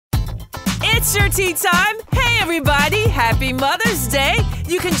It's your tea time. Hey, everybody. Happy Mother's Day.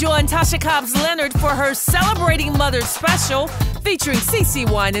 You can join Tasha Cobbs Leonard for her Celebrating Mothers special featuring CeCe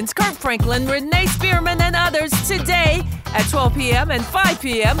Winans, Kirk Franklin, Renee Spearman, and others today at 12 p.m. and 5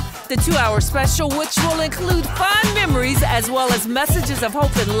 p.m. The 2-hour special, which will include fun memories as well as messages of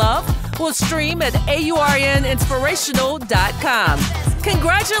hope and love, will stream at aurninspirational.com.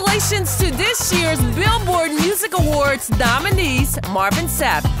 Congratulations to this year's Billboard Music Awards nominees, Marvin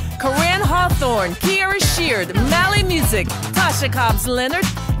Sapp, Corinne Hawthorne, Kiara Sheard, Mally Music, Tasha Cobbs Leonard,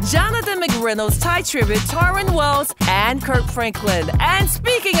 Jonathan McReynolds, Ty Tribbett, Taryn Wells, and Kirk Franklin. And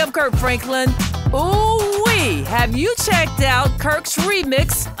speaking of Kirk Franklin, ooh-wee, have you checked out Kirk's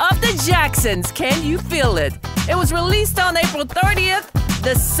remix of The Jacksons, Can You Feel It? It was released on April 30th.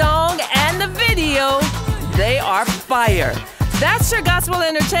 The song and the video, they are fire. That's your gospel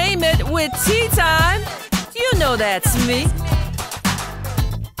entertainment with Tea Time. You know that's me.